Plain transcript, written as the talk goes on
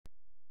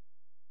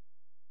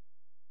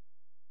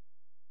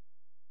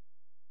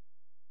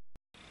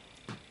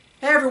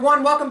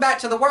everyone, welcome back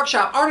to the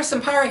workshop.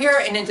 Artisan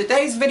here, and in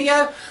today's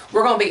video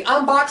we're going to be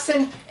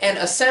unboxing and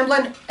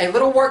assembling a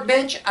little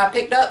workbench I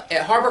picked up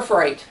at Harbor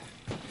Freight.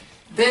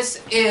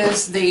 This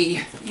is the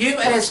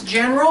U.S.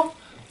 General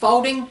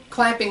folding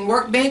clamping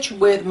workbench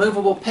with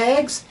movable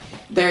pegs.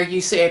 There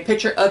you see a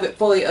picture of it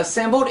fully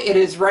assembled. It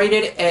is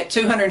rated at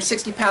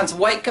 260 pounds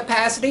weight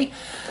capacity.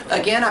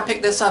 Again, I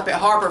picked this up at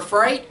Harbor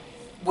Freight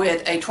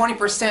with a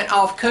 20%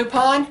 off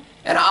coupon.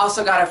 And I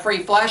also got a free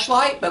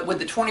flashlight, but with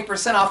the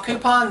 20% off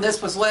coupon,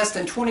 this was less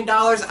than $20.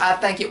 I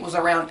think it was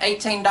around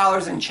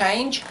 $18 and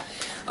change.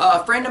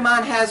 A friend of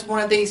mine has one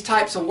of these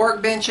types of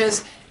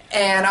workbenches,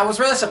 and I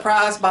was really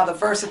surprised by the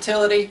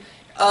versatility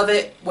of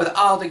it with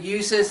all the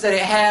uses that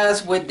it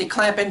has with the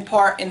clamping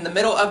part in the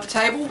middle of the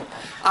table.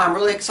 I'm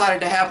really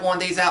excited to have one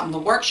of these out in the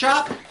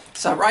workshop.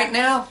 So right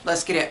now,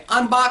 let's get it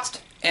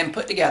unboxed and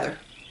put together.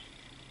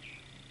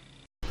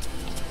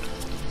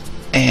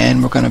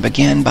 And we're going to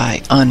begin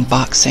by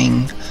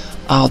unboxing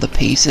all the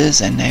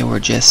pieces, and they were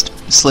just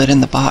slid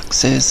in the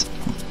boxes.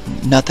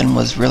 Nothing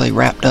was really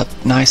wrapped up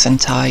nice and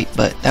tight,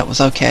 but that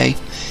was okay.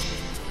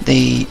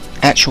 The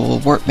actual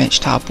workbench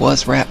top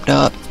was wrapped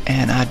up,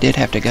 and I did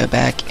have to go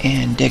back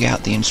and dig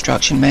out the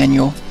instruction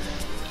manual,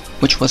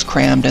 which was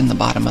crammed in the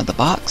bottom of the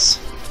box.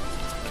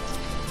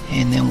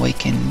 And then we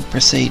can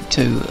proceed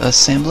to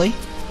assembly.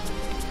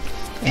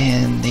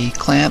 And the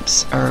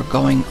clamps are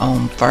going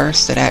on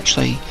first that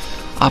actually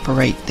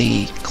operate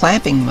the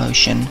clamping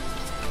motion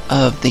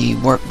of the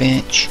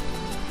workbench,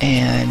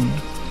 and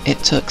it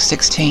took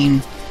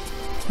 16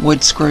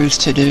 wood screws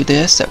to do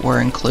this that were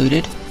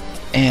included,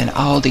 and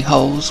all the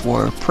holes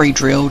were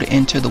pre-drilled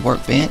into the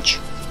workbench.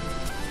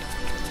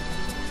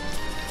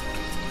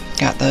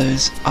 Got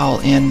those all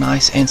in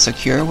nice and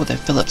secure with a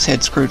Phillips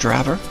head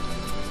screwdriver,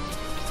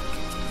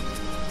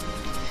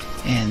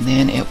 and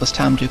then it was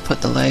time to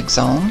put the legs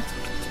on.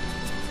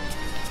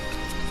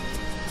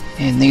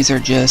 And these are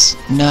just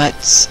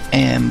nuts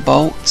and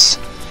bolts,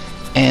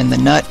 and the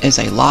nut is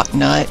a lock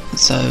nut,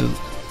 so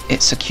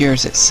it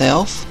secures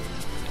itself.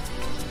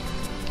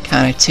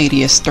 Kind of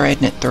tedious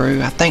threading it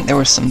through. I think there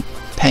was some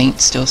paint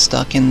still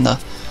stuck in the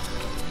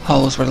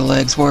holes where the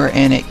legs were,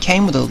 and it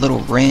came with a little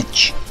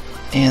wrench,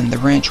 and the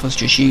wrench was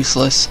just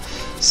useless,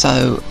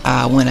 so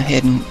I went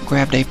ahead and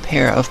grabbed a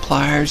pair of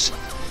pliers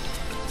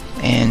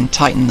and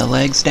tightened the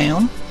legs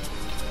down.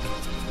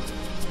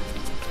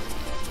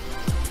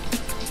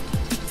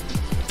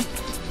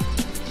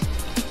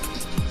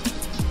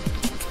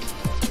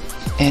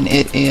 And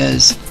it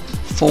is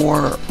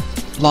 4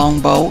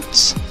 long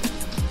bolts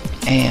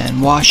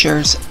and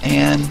washers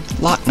and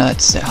lock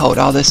nuts that hold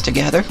all this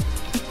together.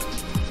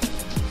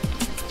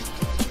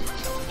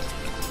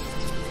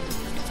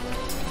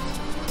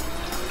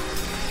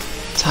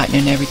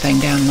 Tightening everything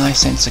down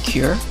nice and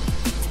secure.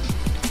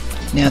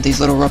 Now these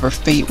little rubber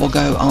feet will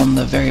go on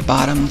the very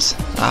bottoms.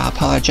 I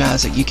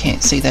apologize that you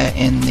can't see that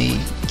in the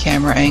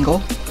camera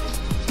angle,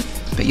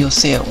 but you'll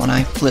see it when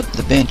I flip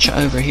the bench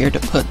over here to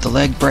put the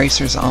leg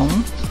bracers on.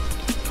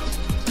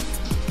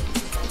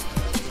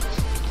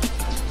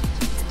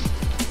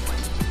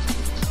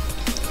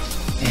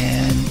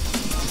 And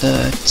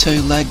the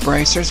 2 leg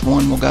bracers,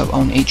 one will go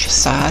on each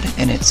side,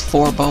 and it's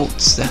 4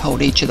 bolts that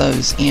hold each of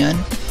those in,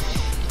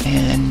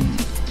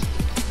 and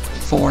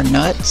 4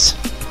 nuts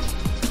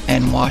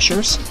and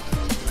washers.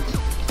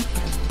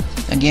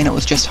 Again, it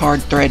was just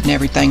hard threading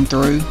everything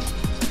through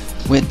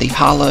with the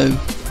hollow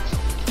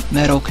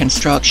metal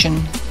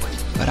construction,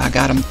 but I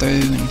got them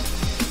through and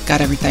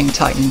got everything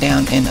tightened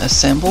down and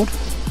assembled.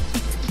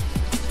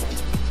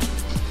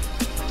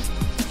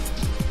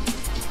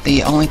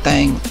 The only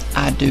thing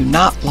I do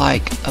not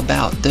like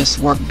about this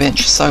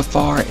workbench so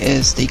far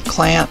is the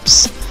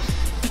clamps,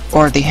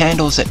 or the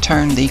handles that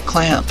turn the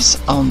clamps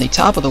on the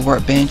top of the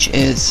workbench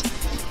is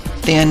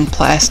thin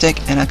plastic,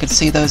 and I could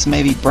see those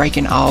maybe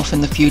breaking off in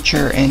the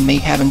future and me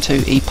having to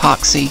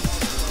epoxy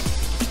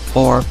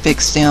or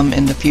fix them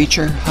in the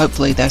future.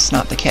 Hopefully that's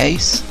not the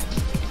case.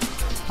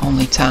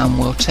 Only time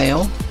will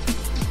tell.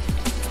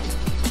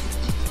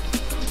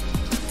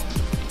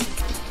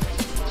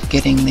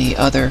 Getting the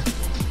other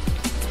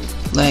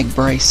leg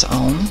brace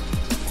on.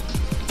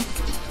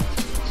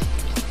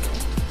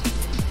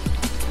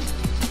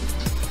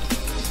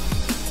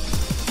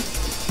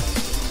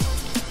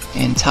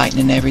 And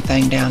tightening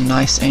everything down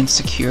nice and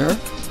secure.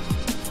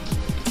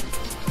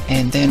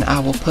 And then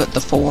I will put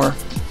the 4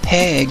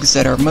 pegs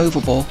that are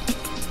movable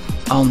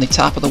on the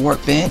top of the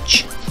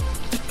workbench,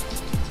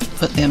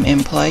 put them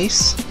in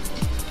place,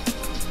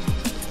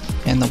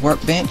 and the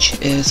workbench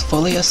is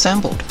fully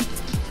assembled.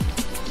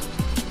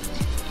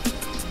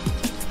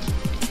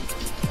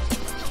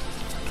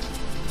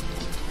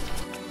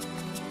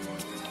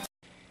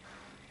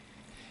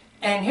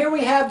 And here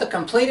we have the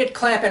completed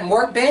clamping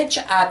workbench.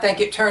 I think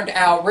it turned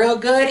out real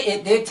good.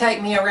 It did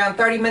take me around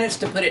 30 minutes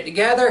to put it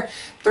together.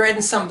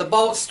 Threading some of the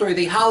bolts through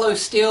the hollow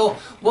steel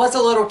was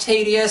a little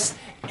tedious,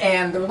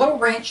 and the little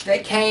wrench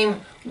that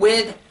came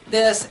with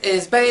this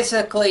is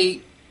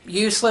basically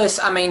useless.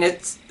 I mean,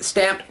 it's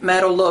stamped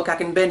metal. Look, I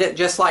can bend it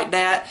just like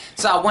that.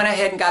 So I went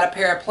ahead and got a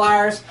pair of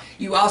pliers.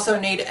 You also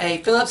need a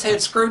Phillips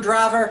head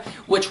screwdriver,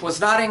 which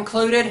was not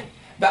included.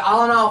 But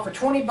all in all, for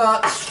 20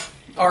 bucks,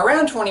 or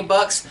around 20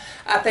 bucks,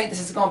 I think this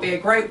is going to be a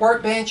great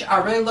workbench. I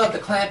really love the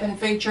clamping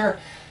feature.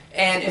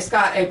 And it's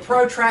got a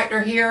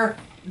protractor here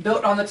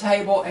built on the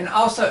table, and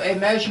also a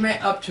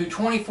measurement up to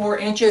 24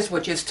 inches,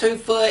 which is 2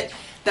 foot.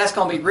 That's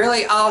going to be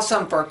really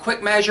awesome for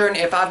quick measuring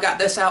if I've got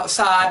this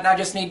outside and I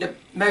just need to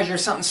measure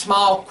something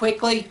small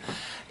quickly.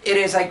 It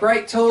is a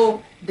great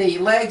tool. The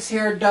legs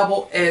here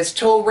double as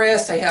tool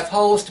rests. They have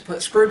holes to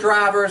put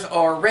screwdrivers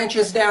or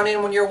wrenches down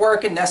in when you're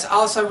working. That's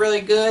also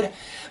really good.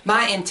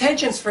 My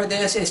intentions for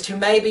this is to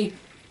maybe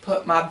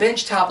put my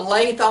benchtop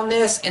lathe on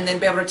this and then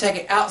be able to take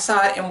it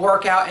outside and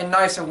work out in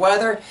nicer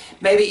weather.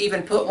 Maybe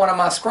even put one of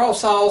my scroll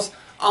saws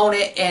on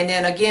it and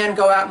then again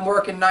go out and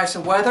work in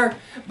nicer weather.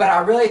 But I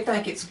really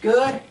think it's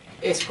good.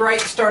 It's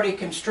great sturdy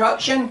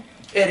construction.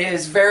 It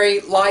is very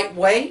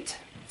lightweight,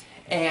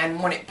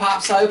 and when it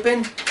pops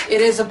open,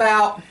 it is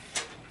about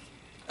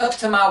up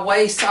to my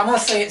waist. I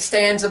want to say it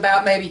stands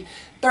about maybe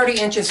 30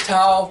 inches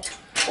tall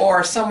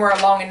or somewhere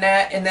along in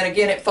that, and then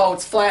again it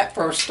folds flat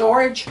for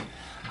storage.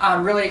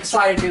 I'm really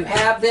excited to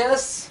have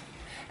this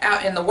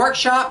out in the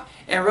workshop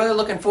and really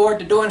looking forward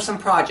to doing some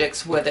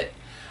projects with it.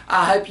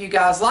 I hope you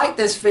guys like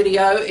this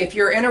video. If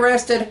you're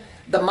interested,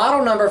 the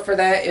model number for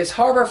that is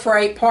Harbor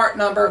Freight part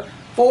number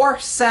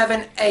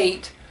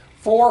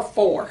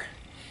 47844.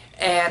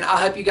 And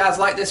I hope you guys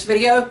like this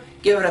video.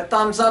 Give it a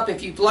thumbs up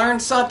if you've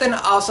learned something.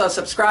 Also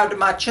subscribe to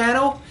my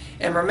channel.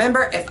 And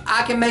remember, if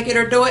I can make it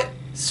or do it,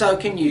 so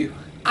can you.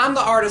 I'm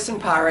the Artisan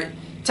Pirate.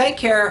 Take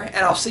care, and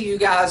I'll see you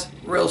guys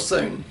real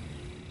soon.